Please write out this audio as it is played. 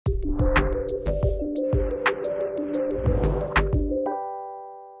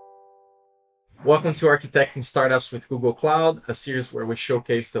Welcome to Architecting Startups with Google Cloud, a series where we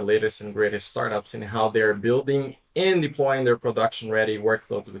showcase the latest and greatest startups and how they're building and deploying their production-ready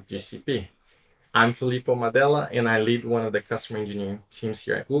workloads with GCP. I'm Fillipo Mandella, and I lead one of the customer engineering teams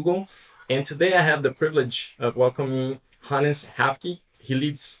here at Google. And today I have the privilege of welcoming Hannes Hapke. He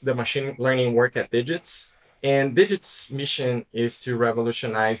leads the machine learning work at Digits. And Digits' mission is to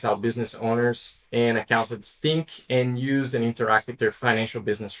revolutionize how business owners and accountants think and use and interact with their financial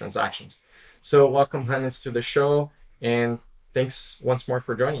business transactions. So welcome, Hannes, to the show, and thanks once more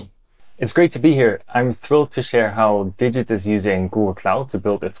for joining. It's great to be here. I'm thrilled to share how Digits is using Google Cloud to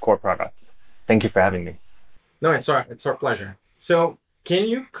build its core products. Thank you for having me. No, it's our pleasure. So can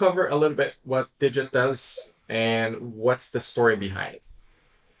you cover a little bit what Digit does and what's the story behind it?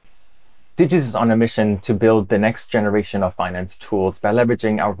 Digits is on a mission to build the next generation of finance tools by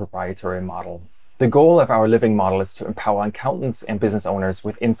leveraging our proprietary model. The goal of our living model is to empower accountants and business owners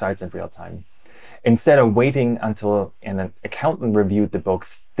with insights in real time. Instead of waiting until an accountant reviewed the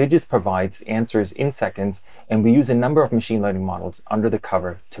books, Digits provides answers in seconds, and we use a number of machine learning models under the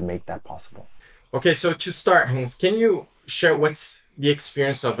cover to make that possible. Okay, so to start, Hans, can you share what's the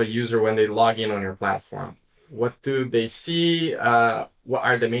experience of a user when they log in on your platform? What do they see? What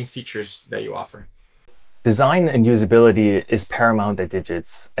are the main features that you offer? Design and usability is paramount at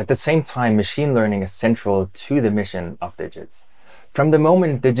Digits. At the same time, machine learning is central to the mission of Digits. From the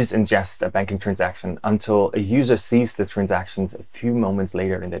moment Digits ingests a banking transaction until a user sees the transactions a few moments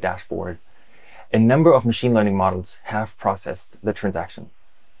later in the dashboard, a number of machine learning models have processed the transaction.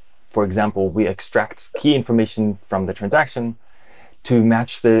 For example, we extract key information from the transaction to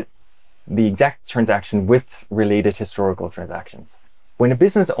match the exact transaction with related historical transactions. When a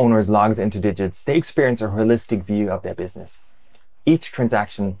business owner logs into Digits, they experience a holistic view of their business. Each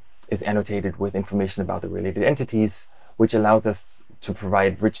transaction is annotated with information about the related entities, which allows us to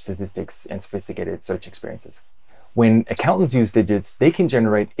provide rich statistics and sophisticated search experiences. When accountants use Digits, they can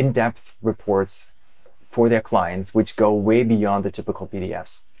generate in-depth reports for their clients, which go way beyond the typical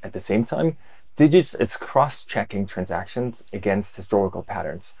PDFs. At the same time, Digits is cross-checking transactions against historical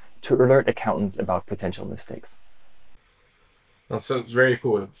patterns to alert accountants about potential mistakes. So it's very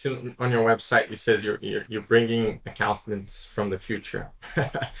cool. On your website, it says you're bringing accountants from the future.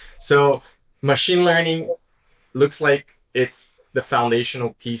 So machine learning looks like it's the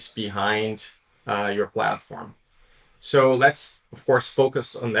foundational piece behind your platform. So let's, of course,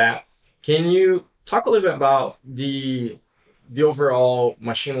 focus on that. Can you talk a little bit about the overall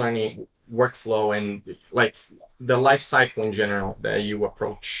machine learning workflow and like the life cycle in general that you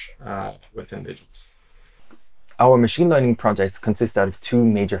approach within Digits? Our machine learning projects consist out of two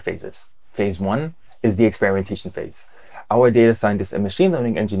major phases. Phase one is the experimentation phase. Our data scientists and machine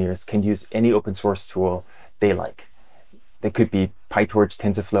learning engineers can use any open source tool they like. They could be PyTorch,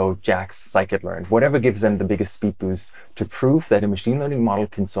 TensorFlow, JAX, scikit-learn, whatever gives them the biggest speed boost to prove that a machine learning model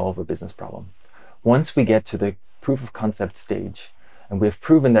can solve a business problem. Once we get to the proof of concept stage, and we have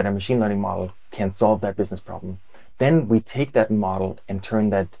proven that a machine learning model can solve that business problem, then we take that model and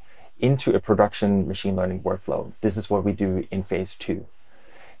turn that into a production machine learning workflow. This is what we do in phase two.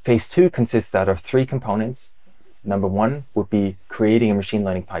 Phase two consists out of three components. Number one would be creating a machine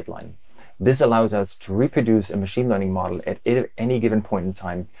learning pipeline. This allows us to reproduce a machine learning model at any given point in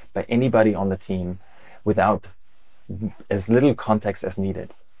time by anybody on the team without as little context as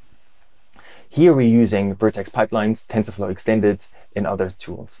needed. Here we're using Vertex pipelines, TensorFlow extended, and other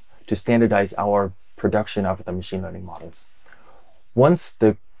tools to standardize our production of the machine learning models. Once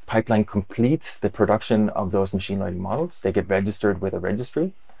the pipeline completes the production of those machine learning models, they get registered with a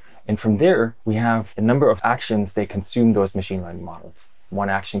registry. And from there, we have a number of actions they consume those machine learning models. One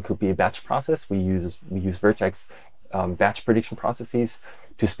action could be a batch process. We use Vertex batch prediction processes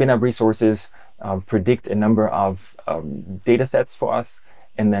to spin up resources, predict a number of data sets for us,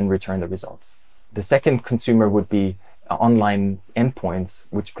 and then return the results. The second consumer would be online endpoints,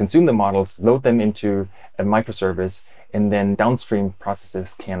 which consume the models, load them into a microservice, and then downstream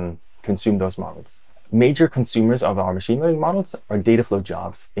processes can consume those models. Major consumers of our machine learning models are data flow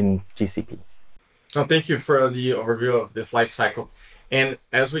jobs in GCP. Oh, thank you for the overview of this life cycle. And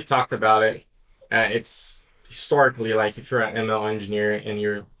as we talked about it, it's historically like if you're an ML engineer and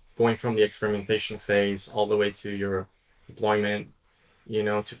you're going from the experimentation phase all the way to your deployment,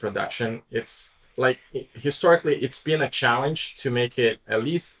 to production, it's like historically it's been a challenge to make it at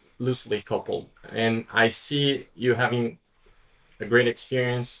least loosely coupled. And I see you having a great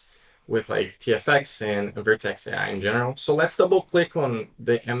experience with like TFX and Vertex AI in general. So let's double click on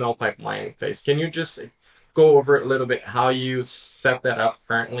the ML pipeline phase. Can you just go over a little bit how you set that up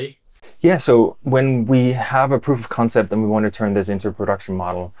currently? Yeah, so when we have a proof of concept and we want to turn this into a production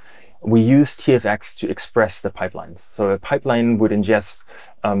model, we use TFX to express the pipelines. So a pipeline would ingest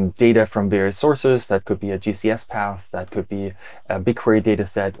data from various sources. That could be a GCS path, that could be a BigQuery data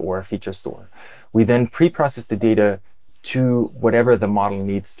set, or a feature store. We then pre-process the data to whatever the model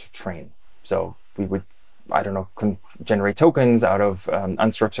needs to train. So we would, I don't know, generate tokens out of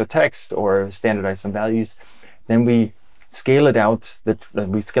unstructured text or standardize some values. Then we scale it out,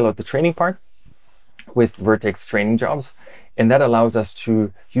 we scale out the training part with Vertex training jobs. And that allows us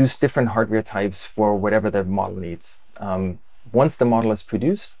to use different hardware types for whatever the model needs. Once the model is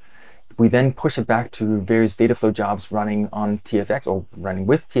produced, we then push it back to various data flow jobs running on TFX or running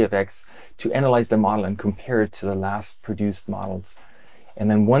with TFX to analyze the model and compare it to the last produced models. And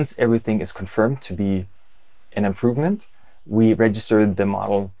then once everything is confirmed to be an improvement, we register the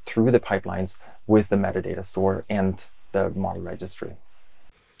model through the pipelines with the metadata store and the model registry.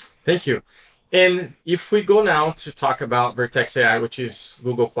 Thank you. And if we go now to talk about Vertex AI, which is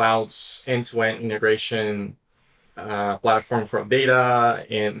Google Cloud's end-to-end integration platform for data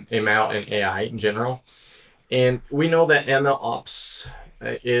and ML and AI in general. And we know that ML ops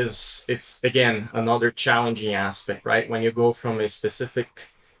it's again another challenging aspect, right? When you go from a specific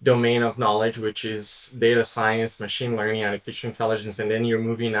domain of knowledge, which is data science, machine learning, artificial intelligence, and then you're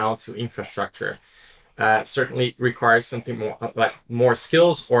moving now to infrastructure. Certainly requires something more, like more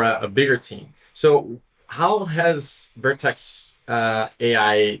skills or a bigger team. So how has Vertex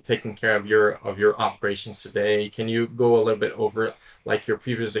AI taken care of your operations today? Can you go a little bit over like your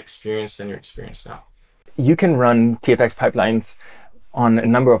previous experience and your experience now? You can run TFX pipelines on a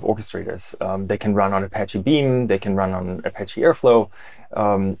number of orchestrators. They can run on Apache Beam, they can run on Apache Airflow,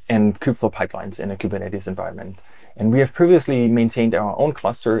 and Kubeflow pipelines in a Kubernetes environment. And we have previously maintained our own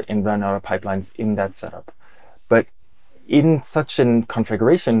cluster and run our pipelines in that setup. But in such a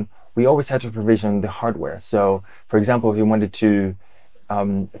configuration, we always had to provision the hardware. So for example, if we wanted to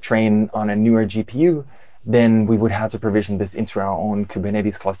train on a newer GPU, then we would have to provision this into our own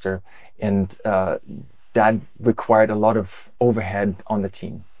Kubernetes cluster. And that required a lot of overhead on the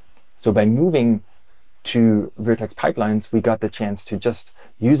team. So by moving to Vertex pipelines, we got the chance to just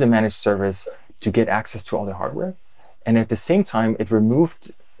use a managed service to get access to all the hardware. And at the same time, it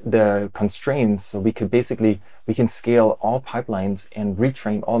removed the constraints. So we can scale all pipelines and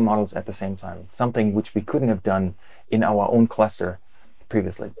retrain all models at the same time, something which we couldn't have done in our own cluster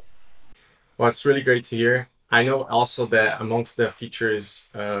previously. Well, it's really great to hear. I know also that amongst the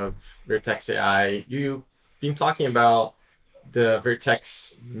features of Vertex AI, you've been talking about the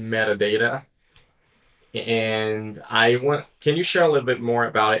Vertex metadata. And can you share a little bit more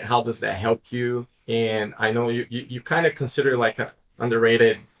about it? How does that help you? And I know you kind of consider like an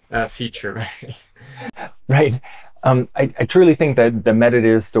underrated feature, right? Right. I truly think that the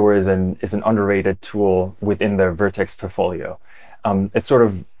metadata store is an underrated tool within the Vertex portfolio. It sort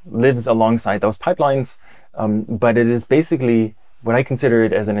of lives alongside those pipelines, but it is basically what I consider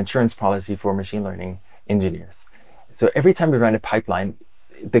it as an insurance policy for machine learning engineers. So every time we run a pipeline,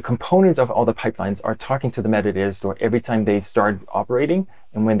 the components of all the pipelines are talking to the metadata store every time they start operating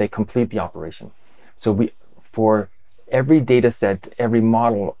and when they complete the operation. So for every data set, every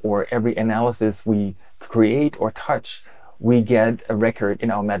model, or every analysis we create or touch, we get a record in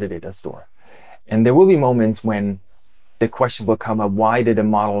our metadata store. And there will be moments when the question will come up, why did a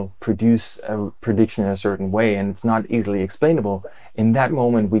model produce a prediction in a certain way? And it's not easily explainable. In that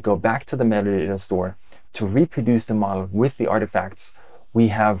moment, we go back to the metadata store to reproduce the model with the artifacts we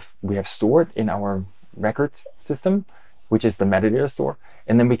have stored in our record system, which is the metadata store.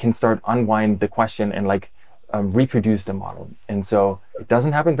 And then we can start unwind the question and reproduce the model. And so it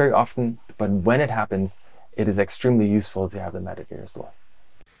doesn't happen very often, but when it happens, it is extremely useful to have the metadata store.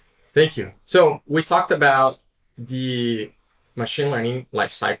 Thank you. So we talked about the machine learning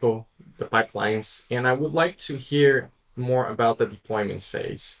lifecycle, the pipelines, and I would like to hear more about the deployment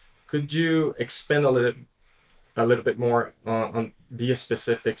phase. Could you expand a little bit more on the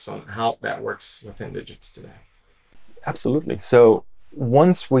specifics on how that works within Digits today? Absolutely. So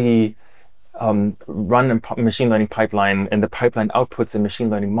once we run a machine learning pipeline and the pipeline outputs a machine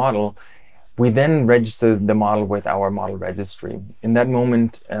learning model, we then register the model with our model registry. In that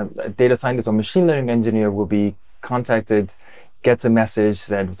moment, a data scientist or machine learning engineer will be contacted, gets a message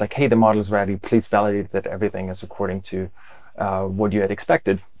that was like, hey, the model is ready. Please validate that everything is according to what you had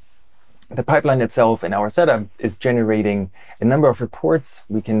expected. The pipeline itself in our setup is generating a number of reports.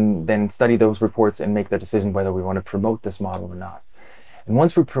 We can then study those reports and make the decision whether we want to promote this model or not. And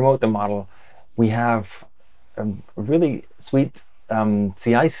once we promote the model, we have a really sweet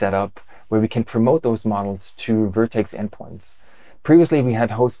CI setup where we can promote those models to Vertex endpoints. Previously, we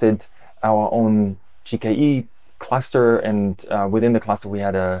had hosted our own GKE cluster, and within the cluster, we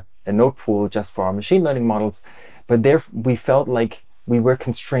had a node pool just for our machine learning models, but there we felt like we were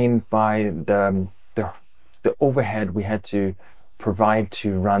constrained by the overhead we had to provide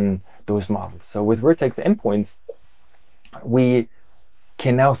to run those models. So with Vertex endpoints, we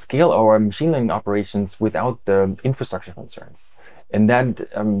can now scale our machine learning operations without the infrastructure concerns. And that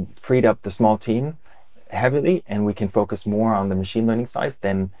freed up the small team heavily, and we can focus more on the machine learning side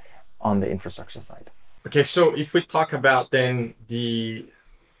than on the infrastructure side. Okay, so if we talk about then the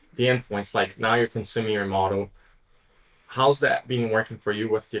endpoints, like now you're consuming your model, how's that been working for you?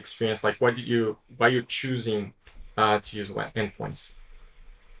 What's the experience like? Why you're choosing to use endpoints?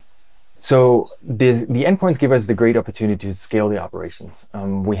 So the endpoints give us the great opportunity to scale the operations.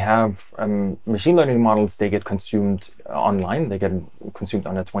 We have machine learning models, they get consumed online, they get consumed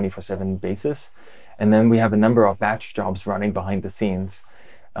on a 24/7 basis. And then we have a number of batch jobs running behind the scenes.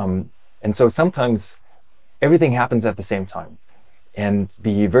 And so sometimes everything happens at the same time. And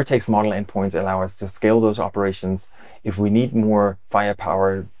the Vertex model endpoints allow us to scale those operations. If we need more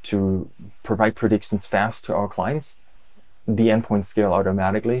firepower to provide predictions fast to our clients, the endpoints scale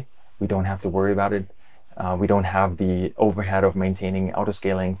automatically. We don't have to worry about it. We don't have the overhead of maintaining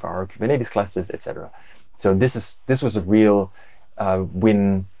autoscaling for our Kubernetes clusters, etc. So this was a real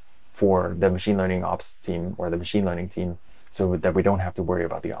win for the machine learning ops team or the machine learning team, so that we don't have to worry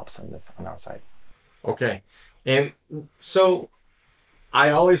about the ops on our side. Okay, and so I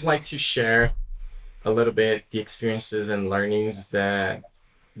always like to share a little bit the experiences and learnings that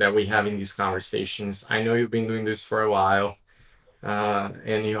we have in these conversations. I know you've been doing this for a while.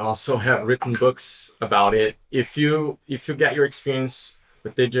 And you also have written books about it. If you get your experience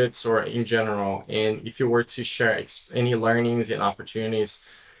with digits or in general, and if you were to share any learnings and opportunities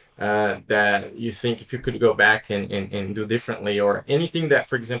that you think if you could go back and do differently, or anything that,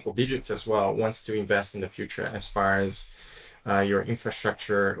 for example, digits as well wants to invest in the future as far as your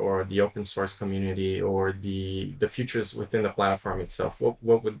infrastructure or the open source community or the futures within the platform itself,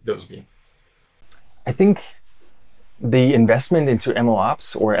 what would those be? I think the investment into ML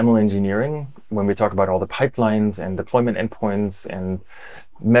ops or ML engineering, when we talk about all the pipelines and deployment endpoints and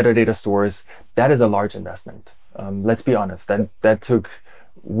metadata stores, that is a large investment. Let's be honest, that took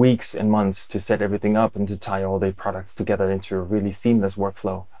weeks and months to set everything up and to tie all the products together into a really seamless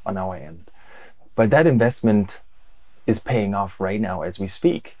workflow on our end. But that investment is paying off right now as we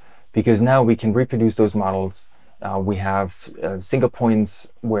speak, because now we can reproduce those models. We have single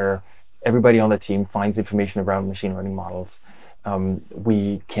points where everybody on the team finds information around machine learning models.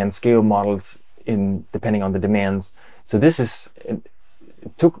 We can scale models depending on the demands. So it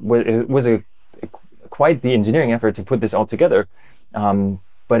was quite the engineering effort to put this all together,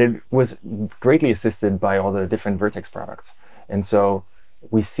 but it was greatly assisted by all the different Vertex products. And so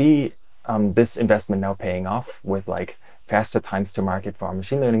we see this investment now paying off with like faster times to market for our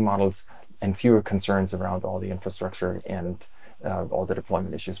machine learning models and fewer concerns around all the infrastructure and all the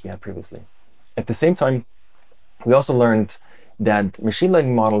deployment issues we had previously. At the same time, we also learned that machine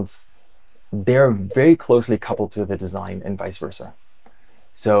learning models, they're very closely coupled to the design and vice versa.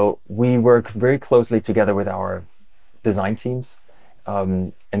 So we work very closely together with our design teams.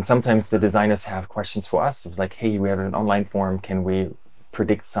 And sometimes the designers have questions for us. It's like, hey, we have an online form. Can we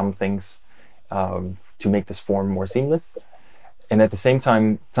predict some things to make this form more seamless? And at the same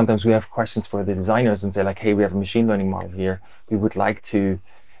time, sometimes we have questions for the designers and say like, hey, we have a machine learning model here. We would like to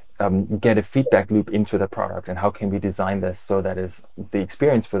get a feedback loop into the product, and how can we design this so that the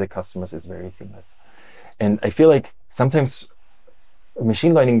experience for the customers is very seamless. And I feel like sometimes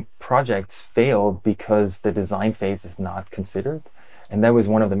machine learning projects fail because the design phase is not considered. And that was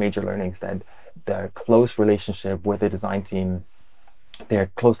one of the major learnings, that the close relationship with the design team,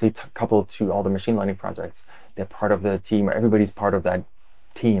 they're closely coupled to all the machine learning projects. They're part of the team, or everybody's part of that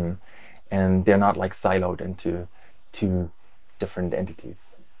team, and they're not like siloed into two different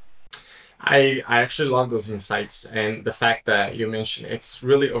entities. I actually love those insights, and the fact that you mentioned it's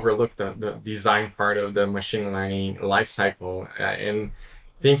really overlooked the design part of the machine learning lifecycle, and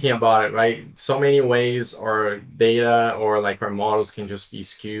thinking about it, right? So many ways our data or like our models can just be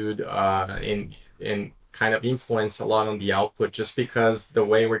skewed and kind of influence a lot on the output, just because the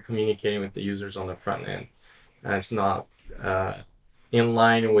way we're communicating with the users on the front end is not in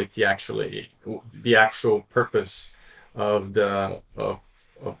line with the actual purpose of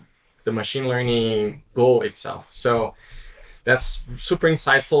the machine learning goal itself. So that's super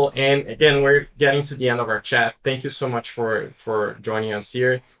insightful. And again, we're getting to the end of our chat. Thank you so much for joining us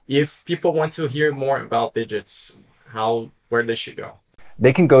here. If people want to hear more about digits, where they should go?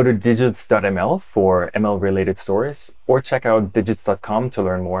 They can go to digits.ml for ML related stories, or check out digits.com to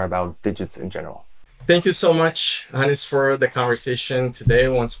learn more about digits in general. Thank you so much, Hannes, for the conversation today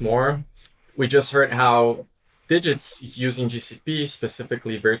once more. We just heard how Digits is using GCP,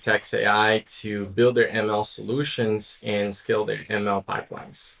 specifically Vertex AI, to build their ML solutions and scale their ML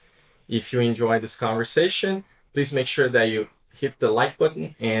pipelines. If you enjoyed this conversation, please make sure that you hit the like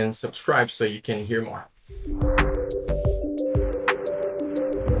button and subscribe so you can hear more.